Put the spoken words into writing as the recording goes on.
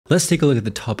Let's take a look at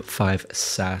the top 5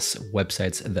 SaaS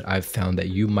websites that I've found that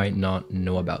you might not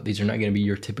know about. These are not going to be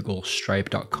your typical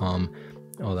stripe.com,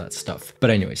 all that stuff.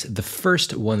 But anyways, the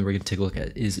first one we're going to take a look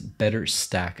at is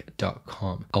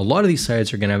betterstack.com. A lot of these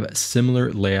sites are going to have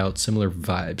similar layouts, similar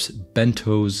vibes,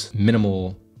 bentos,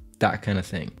 minimal, that kind of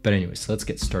thing. But anyways, let's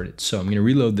get started. So I'm going to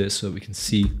reload this so that we can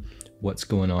see what's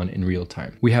going on in real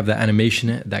time. We have the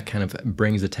animation that kind of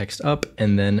brings the text up,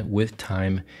 and then with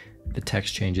time, the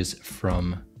text changes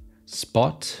from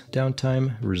spot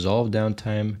downtime, resolve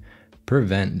downtime,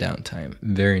 prevent downtime.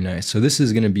 Very nice. So this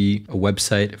is going to be a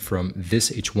website from this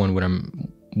H1.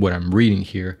 What I'm reading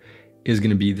here is going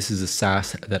to be, this is a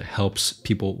SaaS that helps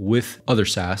people with other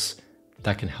SaaS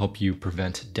that can help you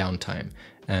prevent downtime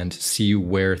and see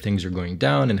where things are going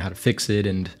down and how to fix it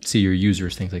and see your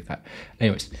users, things like that.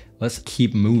 Anyways, let's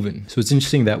keep moving. So it's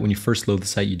interesting that when you first load the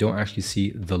site, you don't actually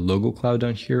see the logo cloud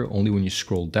down here, only when you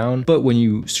scroll down. But when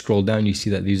you scroll down, you see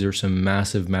that these are some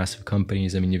massive, massive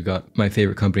companies. I mean, you've got my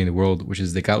favorite company in the world, which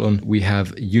is Qatalog. We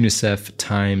have UNICEF,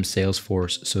 Time,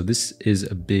 Salesforce. So this is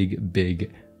a big,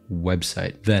 big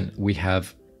website. Then we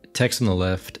have text on the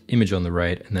left, image on the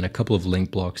right, and then a couple of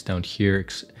link blocks down here.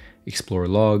 Explore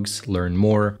logs, learn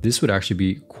more. This would actually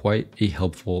be quite a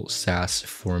helpful SaaS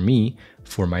for me,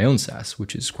 for my own SaaS,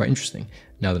 which is quite interesting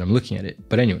now that I'm looking at it.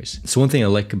 But anyways, so one thing I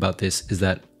like about this is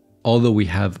that although we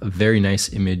have a very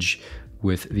nice image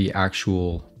with the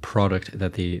actual product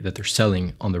that they're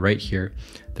selling on the right here,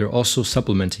 they're also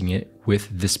supplementing it with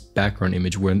this background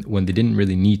image when they didn't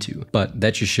really need to. But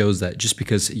that just shows that just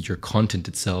because your content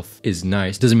itself is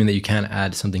nice doesn't mean that you can't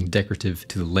add something decorative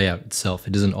to the layout itself.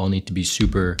 It doesn't all need to be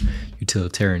super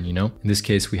utilitarian, you know? In this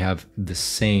case, we have the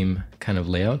same kind of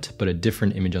layout, but a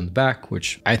different image on the back,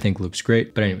 which I think looks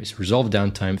great. But anyways, resolve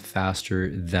downtime faster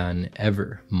than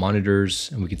ever.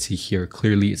 Monitors, and we can see here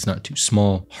clearly it's not too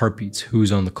small. Heartbeats,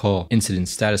 who's on the call, incident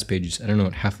status pages. I don't know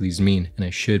what half of these mean, and I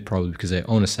should probably because I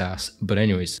own a SaaS. But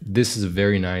anyways, this is a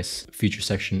very nice feature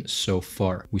section so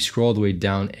far. We scroll all the way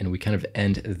down and we kind of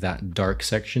end that dark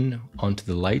section onto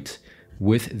the light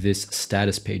with this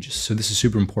status pages. So this is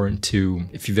super important to,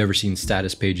 if you've ever seen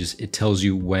status pages, it tells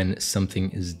you when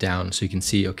something is down. So you can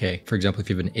see, okay, for example, if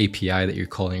you have an API that you're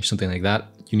calling or something like that,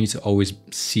 you need to always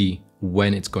see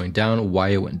when it's going down, why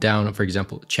it went down. For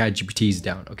example, ChatGPT is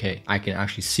down. Okay, I can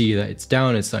actually see that it's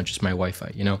down. It's not just my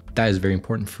Wi-Fi, you know? That is very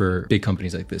important for big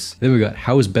companies like this. Then we got,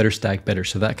 how is BetterStack better?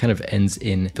 So that kind of ends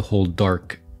in the whole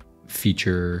dark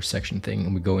feature section thing,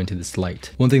 and we go into this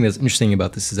light. One thing that's interesting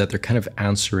about this is that they're kind of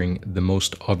answering the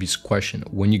most obvious question.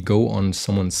 When you go on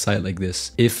someone's site like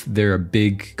this, if they're a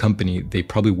big company, they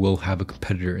probably will have a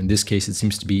competitor. In this case, it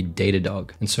seems to be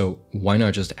Datadog. And so why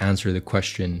not just answer the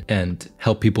question and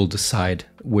help people decide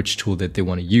which tool that they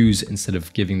want to use instead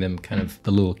of giving them kind of the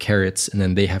little carrots and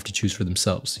then they have to choose for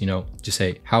themselves, you know? Just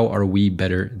say, how are we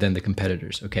better than the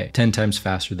competitors? Okay, 10 times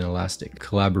faster than Elastic.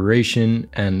 Collaboration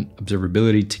and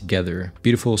observability together.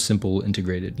 Beautiful, simple,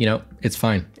 integrated. You know, it's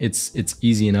fine. It's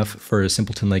easy enough for a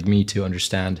simpleton like me to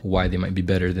understand why they might be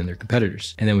better than their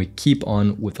competitors. And then we keep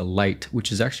on with a light,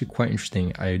 which is actually quite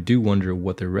interesting. I do wonder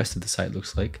what the rest of the site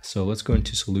looks like. So let's go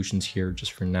into solutions here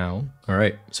just for now. All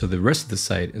right, so the rest of the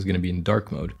site is going to be in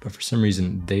dark mode, but for some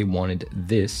reason they wanted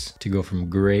this to go from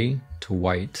gray to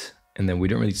white, and then we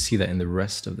don't really see that in the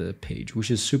rest of the page, which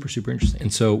is super, super interesting.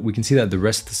 And so we can see that the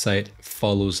rest of the site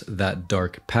follows that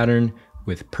dark pattern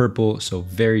with purple, so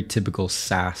very typical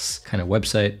SaaS kind of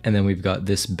website. And then we've got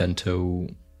this bento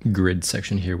grid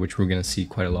section here, which we're going to see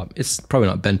quite a lot. It's probably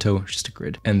not bento, it's just a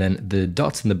grid. And then the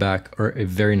dots in the back are a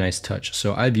very nice touch.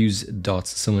 So I've used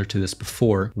dots similar to this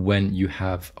before when you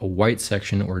have a white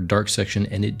section or a dark section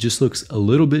and it just looks a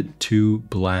little bit too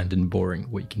bland and boring.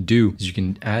 What you can do is you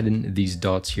can add in these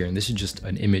dots here, and this is just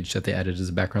an image that they added as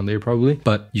a background layer probably,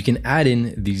 but you can add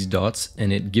in these dots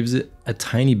and it gives it a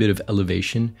tiny bit of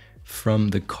elevation from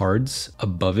the cards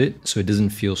above it, so it doesn't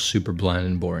feel super bland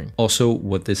and boring. Also,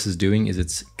 what this is doing is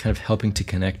it's kind of helping to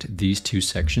connect these two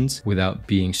sections without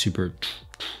being super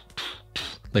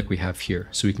like we have here.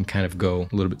 So we can kind of go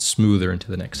a little bit smoother into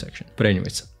the next section. But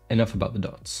anyways, enough about the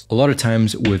dots. A lot of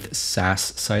times with SaaS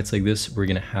sites like this, we're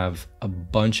gonna have a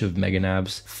bunch of mega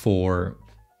navs for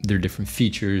their different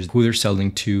features, who they're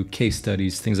selling to, case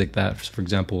studies, things like that. For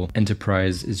example,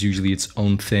 enterprise is usually its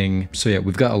own thing. So yeah,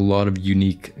 we've got a lot of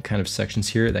unique kind of sections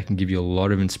here that can give you a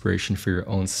lot of inspiration for your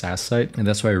own SaaS site. And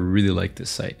that's why I really like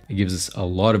this site. It gives us a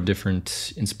lot of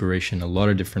different inspiration, a lot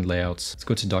of different layouts. Let's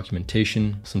go to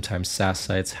documentation. Sometimes SaaS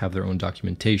sites have their own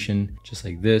documentation, just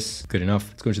like this. Good enough.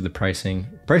 Let's go to the pricing.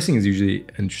 Pricing is usually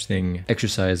an interesting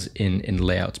exercise in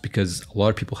layouts because a lot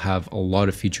of people have a lot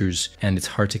of features and it's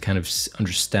hard to kind of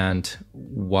understand understand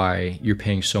why you're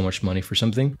paying so much money for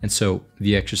something. And so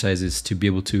the exercise is to be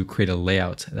able to create a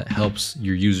layout that helps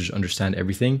your users understand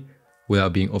everything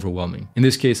without being overwhelming. In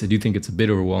this case, I do think it's a bit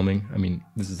overwhelming. I mean,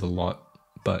 this is a lot,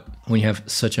 but when you have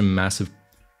such a massive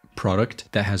product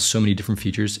that has so many different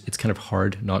features, it's kind of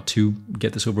hard not to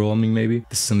get this overwhelming maybe.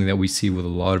 This is something that we see with a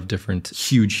lot of different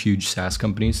huge SaaS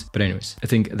companies. But anyways, I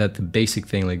think that the basic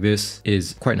thing like this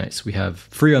is quite nice. We have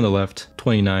free on the left,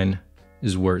 29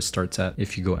 is where it starts at.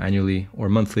 If you go annually or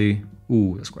monthly,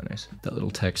 ooh, that's quite nice. That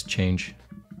little text change,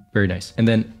 very nice. And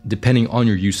then depending on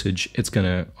your usage, it's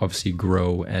gonna obviously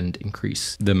grow and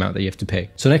increase the amount that you have to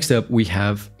pay. So next up we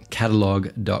have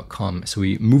Qatalog.com. So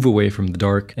we move away from the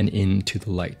dark and into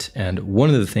the light. And one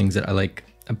of the things that I like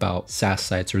about SaaS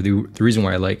sites, or the reason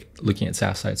why I like looking at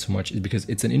SaaS sites so much, is because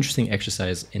it's an interesting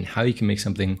exercise in how you can make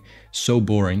something so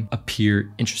boring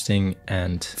appear interesting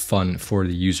and fun for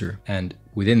the user. And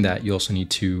within that, you also need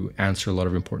to answer a lot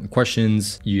of important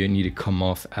questions. You need to come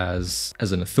off as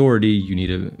an authority. You need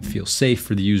to feel safe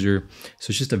for the user.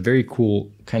 So it's just a very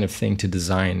cool kind of thing to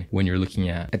design when you're looking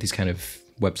at these kind of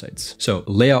websites. So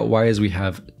layout wise, we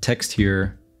have text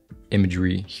here,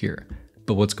 imagery here.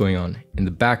 But what's going on? In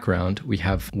the background, we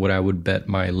have what I would bet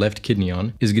my left kidney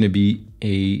on is going to be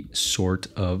a sort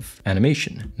of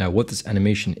animation. Now, what this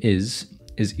animation is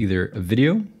either a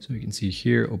video. So we can see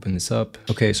here, open this up.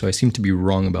 Okay, so I seem to be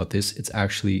wrong about this. It's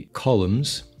actually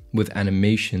columns with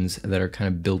animations that are kind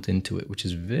of built into it, which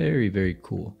is very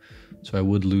cool. So I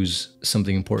would lose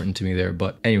something important to me there.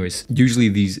 But anyways, usually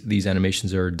these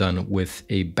animations are done with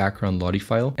a background Lottie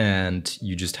file and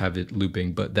you just have it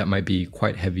looping, but that might be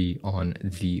quite heavy on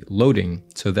the loading.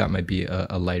 So that might be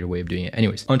a lighter way of doing it.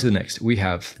 Anyways, on to the next. We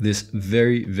have this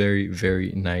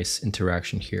very nice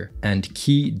interaction here and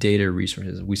key data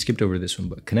resources. We skipped over this one,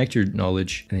 but connect your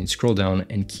knowledge and then scroll down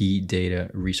and key data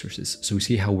resources. So we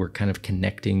see how we're kind of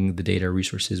connecting the data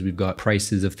resources. We've got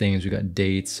prices of things, we've got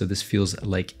dates. So this feels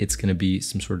like it's going to be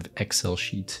some sort of Excel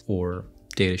sheet or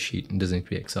data sheet. It doesn't need to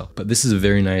be Excel, but this is a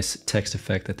very nice text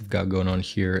effect that they've got going on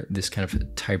here. This kind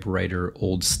of typewriter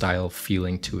old style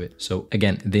feeling to it. So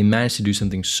again, they managed to do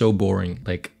something so boring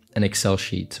like an Excel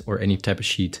sheet or any type of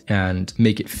sheet and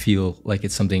make it feel like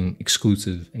it's something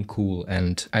exclusive and cool.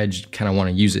 And I just kind of want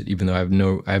to use it, even though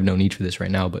I have no need for this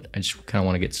right now, but I just kind of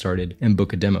want to get started and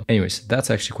book a demo. Anyways, that's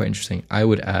actually quite interesting. I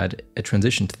would add a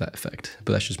transition to that effect,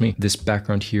 but that's just me. This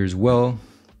background here as well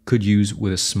could use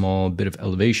with a small bit of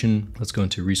elevation. Let's go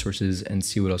into resources and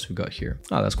see what else we've got here.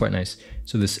 Oh, that's quite nice.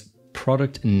 So this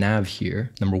product nav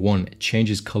here, number one, it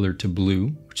changes color to blue,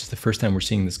 which is the first time we're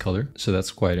seeing this color. So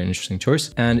that's quite an interesting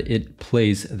choice. And it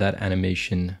plays that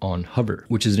animation on hover,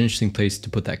 which is an interesting place to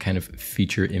put that kind of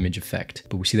feature image effect.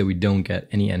 But we see that we don't get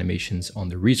any animations on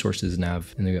the resources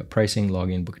nav. And then we got pricing,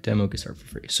 login, book a demo, get started for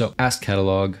free. So ask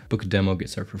catalog, book a demo, get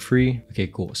started for free. Okay,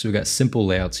 cool. So we got simple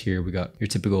layouts here. We got your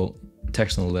typical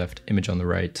text on the left, image on the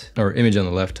right, or image on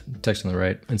the left, text on the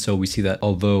right. And so we see that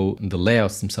although the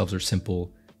layouts themselves are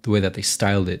simple, the way that they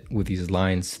styled it with these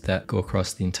lines that go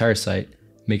across the entire site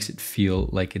makes it feel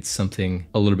like it's something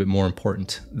a little bit more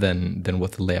important than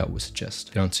what the layout would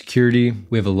suggest. On security,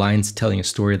 we have a lines telling a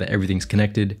story that everything's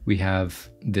connected. We have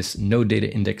this no data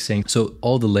indexing. So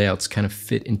all the layouts kind of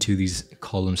fit into these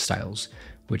column styles,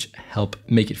 which help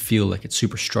make it feel like it's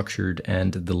super structured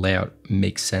and the layout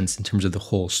makes sense in terms of the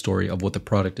whole story of what the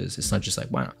product is. It's not just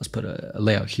like, wow, let's put a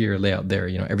layout here, a layout there,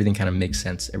 you know, everything kind of makes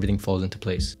sense. Everything falls into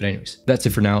place. But anyways, that's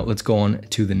it for now. Let's go on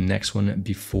to the next one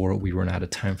before we run out of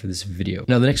time for this video.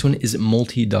 Now, the next one is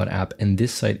multi.app, and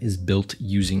this site is built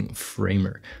using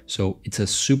Framer. So it's a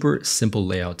super simple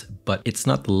layout, but it's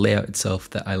not the layout itself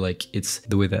that I like. It's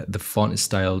the way that the font is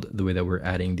styled, the way that we're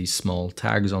adding these small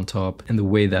tags on top, and the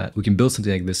way that we can build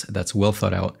something like this that's well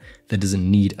thought out, that doesn't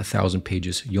need 1,000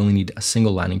 pages. You only need a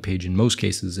single landing page in most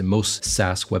cases, in most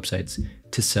SaaS websites,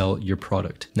 to sell your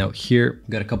product. Now here, we've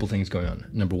got a couple things going on.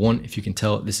 Number one, if you can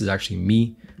tell, this is actually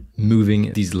me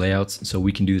moving these layouts. So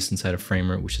we can do this inside of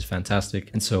Framer, which is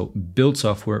fantastic. And so build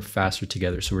software faster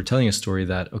together. So we're telling a story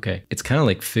that, okay, it's kind of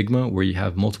like Figma where you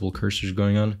have multiple cursors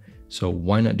going on. So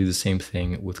why not do the same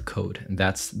thing with code? And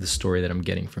that's the story that I'm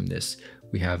getting from this.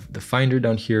 We have the Finder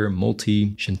down here,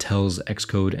 multi, Chantel's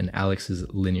Xcode, and Alex's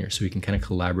linear. So we can kind of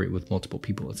collaborate with multiple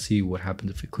people. Let's see what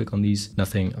happens if we click on these.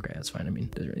 Nothing. Okay, that's fine. I mean,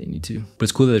 doesn't really need to. But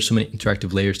it's cool that there's so many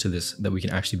interactive layers to this that we can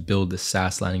actually build this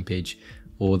SaaS landing page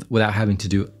without having to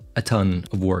do a ton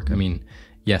of work. I mean,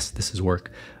 yes, this is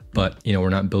work, but you know, we're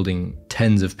not building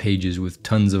tens of pages with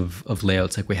tons of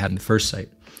layouts like we had in the first site.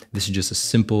 This is just a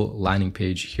simple landing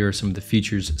page. Here are some of the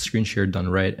features: screen share done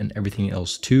right, and everything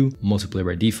else too. Multiplayer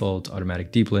by default,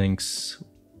 automatic deep links,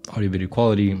 audio video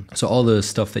quality. So all the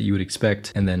stuff that you would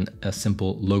expect, and then a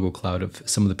simple logo cloud of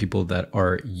some of the people that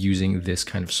are using this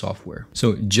kind of software.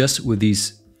 So just with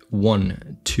these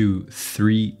 1, 2,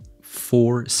 3,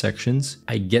 4 sections,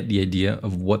 I get the idea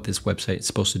of what this website is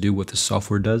supposed to do, what the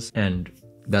software does, and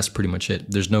that's pretty much it.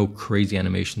 There's no crazy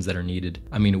animations that are needed.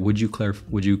 I mean, would you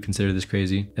consider this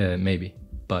crazy? Maybe.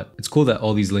 But it's cool that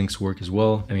all these links work as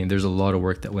well. I mean, there's a lot of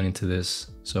work that went into this,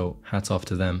 so hats off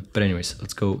to them. But anyways,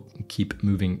 let's go keep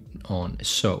moving on.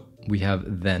 So we have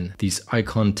then these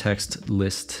icon text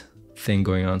list thing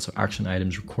going on. So action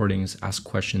items, recordings, ask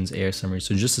questions, AI summary.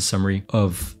 So just a summary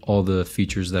of all the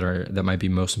features that might be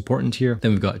most important here.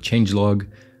 Then we've got a changelog,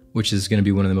 which is going to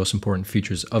be one of the most important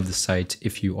features of the site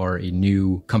if you are a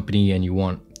new company and you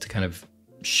want to kind of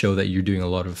show that you're doing a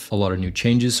lot of new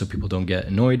changes so people don't get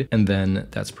annoyed. And then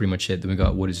that's pretty much it. Then we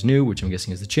got what is new, which I'm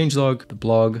guessing is the changelog, the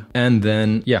blog, and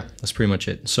then yeah, that's pretty much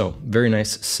it. So very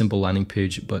nice, simple landing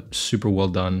page, but super well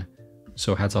done.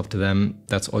 So hats off to them.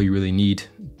 That's all you really need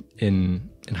in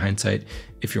hindsight.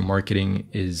 If your marketing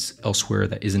is elsewhere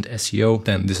that isn't SEO,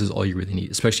 then this is all you really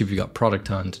need, especially if you got product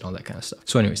hunt and all that kind of stuff.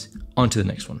 So anyways, on to the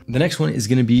next one. The next one is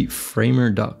going to be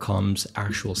Framer.com's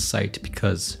actual site,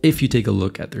 because if you take a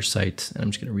look at their site, and I'm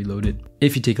just going to reload it.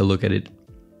 If you take a look at it,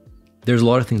 there's a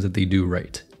lot of things that they do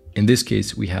right. In this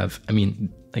case, we have, I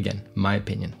mean, again, my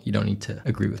opinion, you don't need to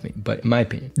agree with me, but in my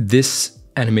opinion, this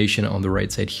animation on the right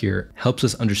side here helps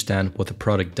us understand what the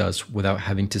product does without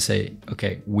having to say,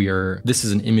 okay, this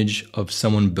is an image of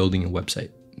someone building a website.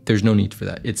 There's no need for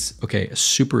that. It's okay, a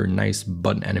super nice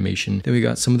button animation. Then we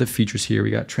got some of the features here. We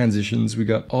got transitions. We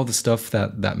got all the stuff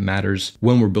that matters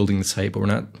when we're building the site, but we're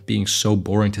not being so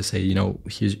boring to say, you know,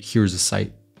 here's a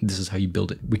site. This is how you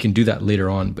build it. We can do that later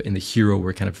on, but in the hero,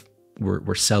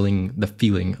 we're selling the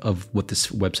feeling of what this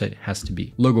website has to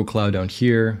be. Logo cloud down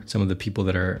here, some of the people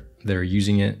that are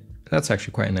using it. That's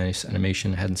actually quite a nice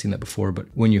animation. I hadn't seen that before, but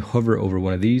when you hover over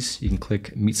one of these, you can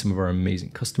click meet some of our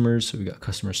amazing customers. So we got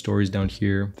customer stories down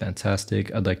here.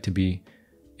 Fantastic. I'd like to be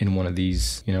in one of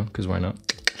these, you know, because why not?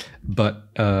 But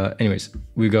anyways,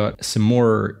 we got some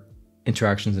more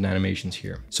interactions and animations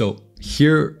here. So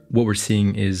here, what we're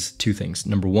seeing is two things.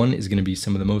 Number one is going to be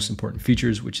some of the most important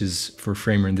features, which is for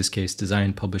Framer, in this case,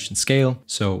 design, publish, and scale.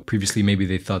 So previously, maybe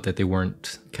they thought that they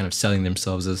weren't kind of selling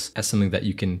themselves as something that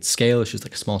you can scale. It's just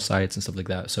like small sites and stuff like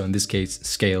that. So in this case,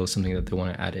 scale is something that they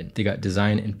want to add in. They got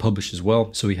design and publish as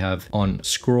well. So we have on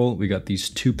scroll, we got these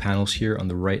two panels here on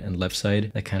the right and left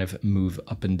side that kind of move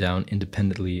up and down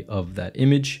independently of that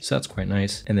image. So that's quite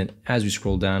nice. And then as we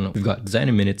scroll down, we've got design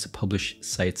in minutes, publish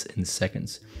sites in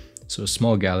seconds. So a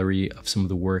small gallery of some of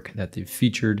the work that they've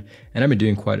featured. And I've been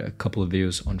doing quite a couple of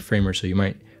videos on Framer, so you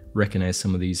might recognize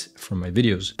some of these from my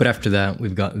videos. But after that,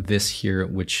 we've got this here,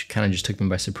 which kind of just took me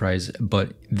by surprise.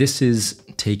 But this is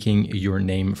taking your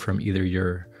name from either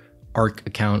your Arc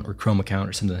account or Chrome account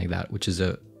or something like that, which is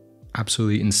a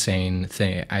absolutely insane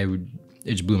thing.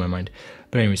 It just blew my mind.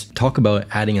 But anyways, talk about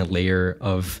adding a layer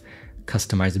of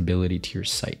customizability to your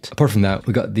site. Apart from that,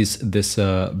 we got this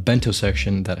bento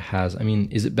section that has, I mean,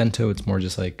 is it bento? It's more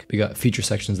just like we got feature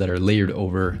sections that are layered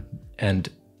over and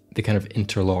they kind of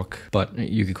interlock, but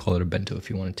you could call it a bento if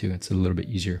you wanted to. It's a little bit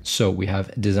easier. So we have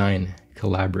design,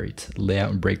 collaborate,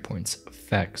 layout and breakpoints,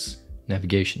 effects,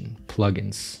 navigation,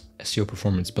 plugins, SEO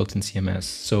performance, built-in CMS.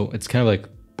 So it's kind of like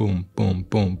boom, boom,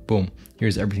 boom, boom.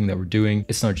 Here's everything that we're doing.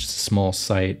 It's not just a small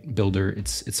site builder.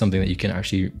 It's something that you can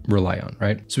actually rely on,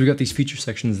 right? So we got these feature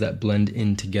sections that blend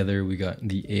in together. We got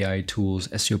the AI tools,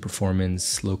 SEO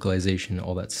performance, localization,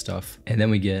 all that stuff. And then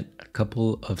we get a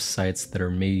couple of sites that are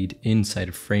made inside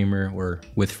of Framer or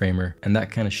with Framer. And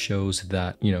that kind of shows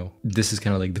that, you know, this is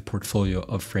kind of like the portfolio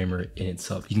of Framer in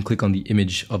itself. You can click on the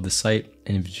image of the site.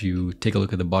 And if you take a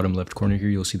look at the bottom left corner here,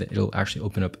 you'll see that it'll actually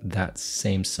open up that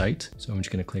same site. So I'm just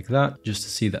going to click that just to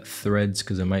see that threads,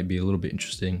 because it might be a little bit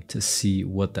interesting to see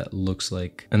what that looks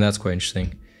like. And that's quite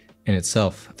interesting in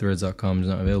itself. Threads.com is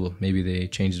not available. Maybe they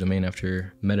changed the domain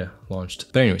after Meta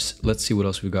launched. But anyways, let's see what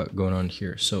else we've got going on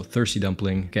here. So Thirsty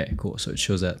Dumpling. Okay, cool. So it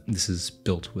shows that this is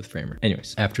built with Framer.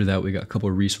 Anyways, after that, we got a couple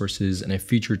of resources, and I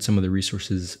featured some of the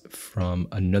resources from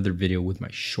another video with my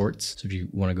shorts. So if you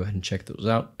want to go ahead and check those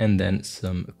out, and then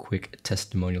some quick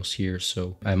testimonials here.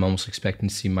 So I'm almost expecting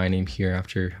to see my name here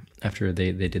after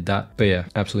they did that. But yeah,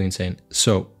 absolutely insane.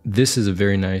 So this is a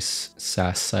very nice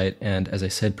SaaS site. And as I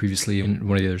said previously in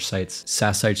one of the other sites,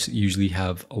 SaaS sites usually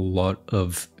have a lot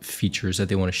of features that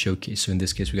they want to showcase. So in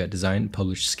this case, we got design,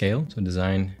 publish, scale. So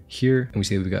design here, and we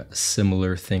see that we've got a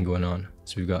similar thing going on.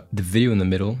 So we've got the video in the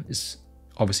middle is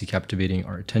obviously captivating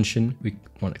our attention. We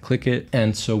want to click it.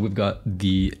 And so we've got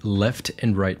the left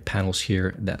and right panels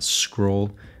here that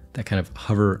scroll that kind of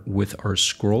hover with our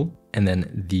scroll, and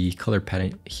then the color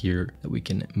palette here that we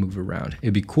can move around.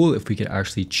 It'd be cool if we could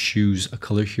actually choose a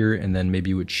color here and then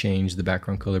maybe it would change the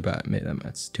background color, but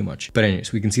that's too much. But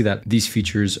anyways, we can see that these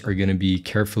features are going to be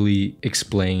carefully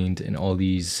explained in all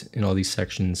these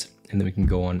sections. And then we can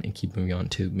go on and keep moving on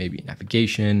to maybe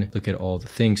navigation, look at all the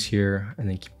things here, and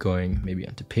then keep going maybe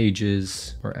onto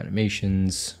pages or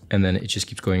animations. And then it just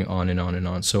keeps going on and on and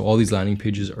on. So all these landing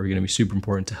pages are going to be super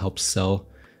important to help sell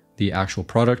the actual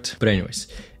product. But anyways,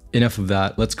 enough of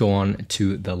that. Let's go on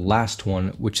to the last one,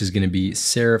 which is going to be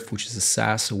Serif, which is a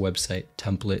SaaS website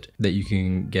template that you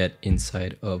can get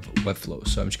inside of Webflow.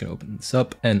 So I'm just going to open this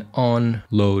up, and on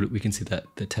load, we can see that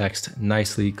the text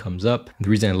nicely comes up. The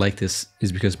reason I like this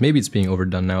is because maybe it's being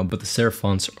overdone now, but the serif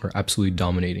fonts are absolutely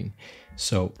dominating.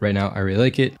 So right now I really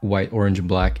like it. White, orange, and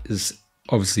black is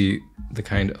obviously the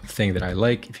kind of thing that I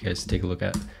like. If you guys take a look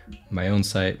at my own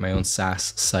site, my own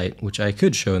SaaS site, which I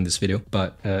could show in this video,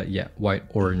 but yeah, white,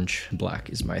 orange, black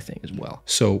is my thing as well.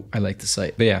 So I like the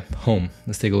site. But yeah, home.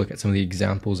 Let's take a look at some of the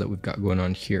examples that we've got going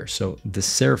on here. So the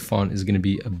serif font is going to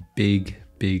be a big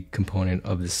component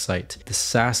of this site. The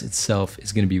SaaS itself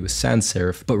is going to be with sans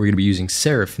serif, but we're going to be using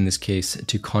serif in this case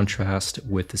to contrast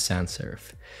with the sans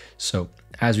serif. So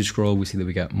as we scroll, we see that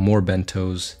we got more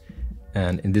bentos.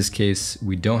 And in this case,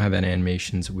 we don't have any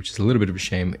animations, which is a little bit of a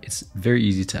shame. It's very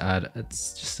easy to add.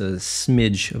 It's just a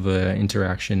smidge of an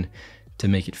interaction to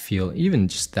make it feel, even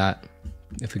just that.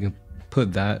 If we can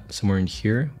put that somewhere in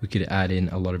here, we could add in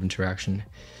a lot of interaction.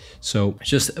 So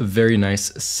just a very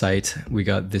nice site. We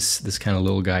got this kind of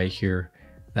little guy here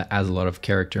that adds a lot of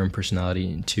character and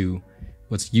personality into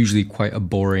what's usually quite a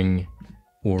boring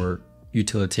or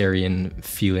utilitarian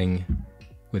feeling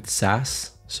with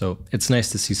SaaS. So it's nice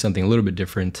to see something a little bit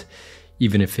different,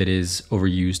 even if it is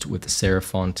overused with the serif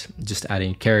font. Just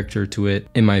adding character to it,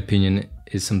 in my opinion,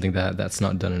 is something that's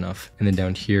not done enough. And then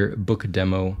down here, book a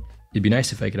demo. It'd be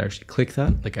nice if I could actually click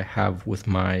that like I have with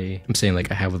my, I'm saying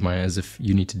like I have with mine as if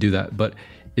you need to do that, but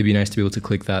it'd be nice to be able to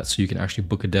click that so you can actually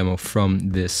book a demo from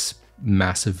this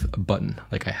massive button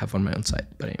like I have on my own site.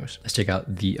 But anyways, let's check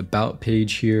out the about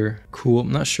page here. Cool.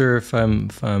 I'm not sure if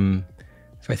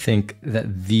I think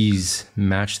that these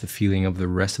match the feeling of the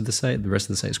rest of the site. The rest of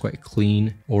the site is quite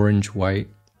clean, orange, white.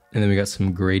 And then we got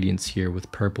some gradients here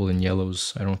with purple and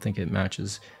yellows. I don't think it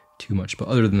matches too much, but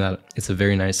other than that, it's a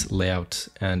very nice layout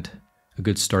and a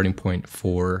good starting point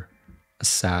for a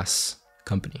SaaS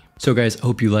company. So guys, I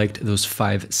hope you liked those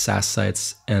 5 SaaS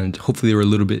sites, and hopefully they were a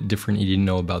little bit different. You didn't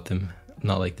know about them.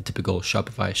 Not like the typical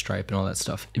Shopify, Stripe, and all that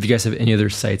stuff. If you guys have any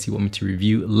other sites you want me to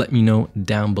review, let me know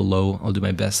down below. I'll do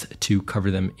my best to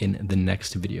cover them in the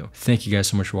next video. Thank you guys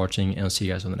so much for watching, and I'll see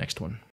you guys on the next one.